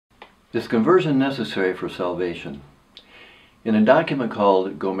Is conversion necessary for salvation? In a document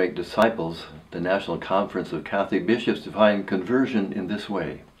called Go Make Disciples, the National Conference of Catholic Bishops defined conversion in this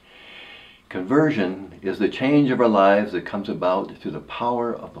way. Conversion is the change of our lives that comes about through the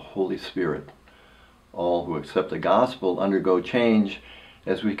power of the Holy Spirit. All who accept the gospel undergo change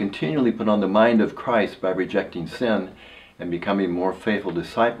as we continually put on the mind of Christ by rejecting sin and becoming more faithful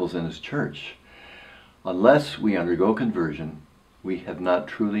disciples in His church. Unless we undergo conversion, we have not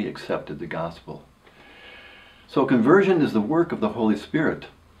truly accepted the gospel. So conversion is the work of the Holy Spirit.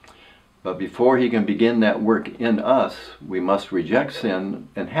 But before He can begin that work in us, we must reject sin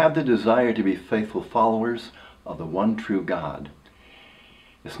and have the desire to be faithful followers of the one true God.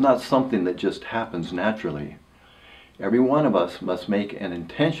 It's not something that just happens naturally. Every one of us must make an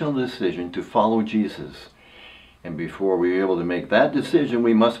intentional decision to follow Jesus. And before we're able to make that decision,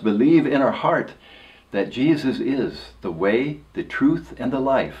 we must believe in our heart that Jesus is the way, the truth, and the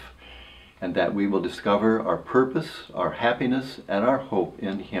life, and that we will discover our purpose, our happiness, and our hope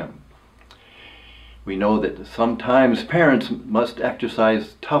in Him. We know that sometimes parents must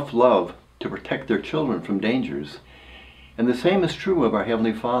exercise tough love to protect their children from dangers, and the same is true of our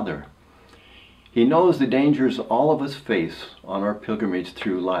Heavenly Father. He knows the dangers all of us face on our pilgrimage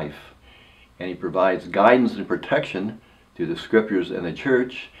through life, and He provides guidance and protection through the Scriptures and the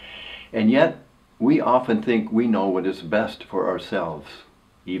Church, and yet we often think we know what is best for ourselves,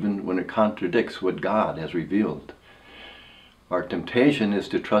 even when it contradicts what God has revealed. Our temptation is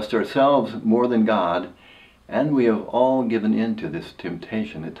to trust ourselves more than God, and we have all given in to this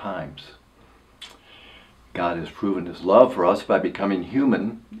temptation at times. God has proven His love for us by becoming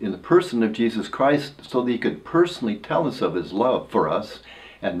human in the person of Jesus Christ so that He could personally tell us of His love for us,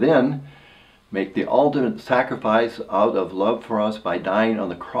 and then make the ultimate sacrifice out of love for us by dying on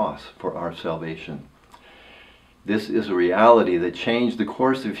the cross for our salvation. This is a reality that changed the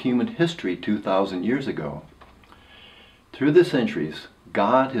course of human history 2,000 years ago. Through the centuries,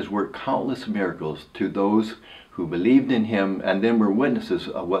 God has worked countless miracles to those who believed in Him and then were witnesses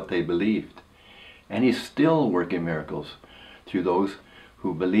of what they believed. And He's still working miracles through those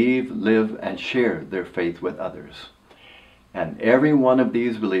who believe, live, and share their faith with others. And every one of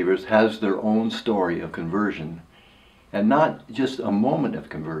these believers has their own story of conversion, and not just a moment of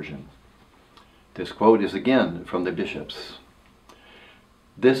conversion. This quote is again from the bishops.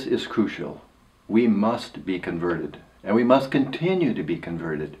 This is crucial. We must be converted, and we must continue to be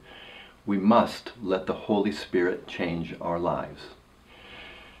converted. We must let the Holy Spirit change our lives.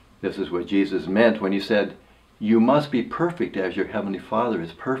 This is what Jesus meant when He said, "You must be perfect as your Heavenly Father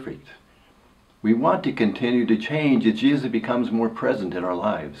is perfect." We want to continue to change as Jesus becomes more present in our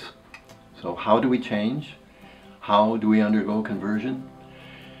lives. So how do we change? How do we undergo conversion?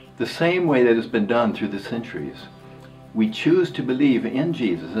 The same way that has been done through the centuries. We choose to believe in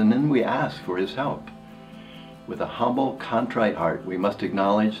Jesus, and then we ask for His help. With a humble, contrite heart, we must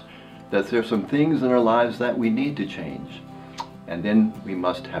acknowledge that there are some things in our lives that we need to change, and then we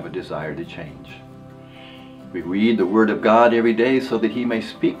must have a desire to change. We read the Word of God every day so that He may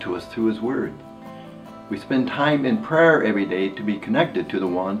speak to us through His Word. We spend time in prayer every day to be connected to the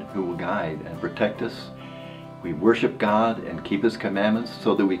one who will guide and protect us. We worship God and keep His commandments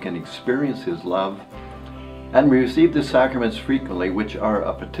so that we can experience His love. And we receive the sacraments frequently, which are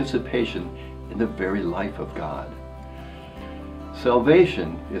a participation in the very life of God.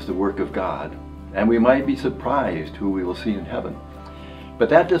 Salvation is the work of God, and we might be surprised who we will see in heaven. But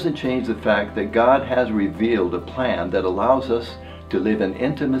that doesn't change the fact that God has revealed a plan that allows us to live in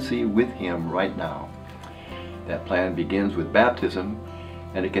intimacy with Him right now. That plan begins with baptism,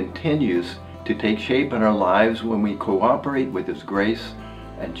 and it continues to take shape in our lives when we cooperate with His grace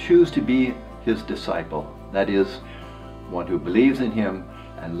and choose to be His disciple. That is, one who believes in Him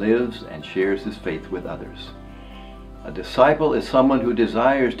and lives and shares his faith with others. A disciple is someone who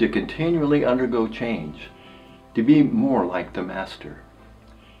desires to continually undergo change, to be more like the Master.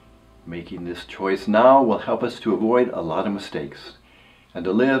 Making this choice now will help us to avoid a lot of mistakes and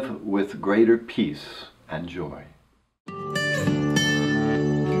to live with greater peace and joy.